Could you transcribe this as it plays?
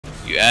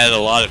You added a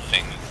lot of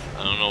things.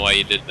 I don't know why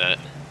you did that.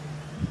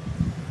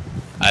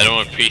 I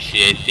don't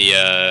appreciate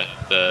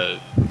the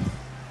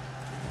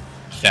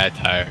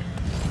satire.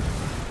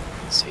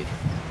 Let's see.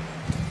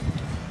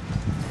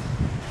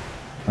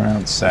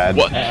 That's sad.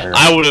 What?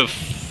 I would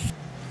have.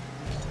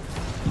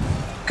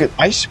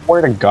 I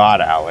swear to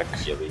God,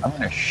 Alex, I'm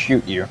gonna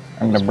shoot you.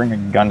 I'm gonna bring a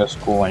gun to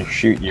school and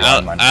shoot you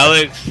on Monday.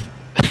 Alex.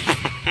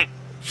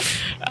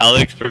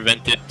 Alex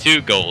prevented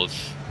 2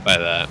 goals by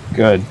that.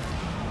 Good.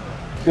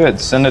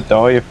 Good. Send it to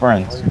all your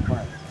friends.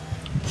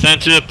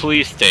 Send it to the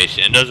police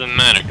station. It doesn't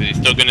matter because he's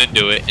still gonna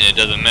do it, and it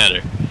doesn't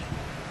matter.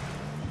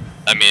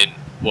 I mean,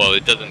 well,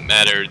 it doesn't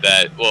matter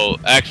that. Well,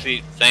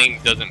 actually, saying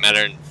doesn't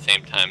matter at the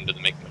same time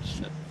doesn't make much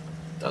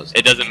sense.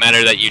 It doesn't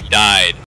matter that you died.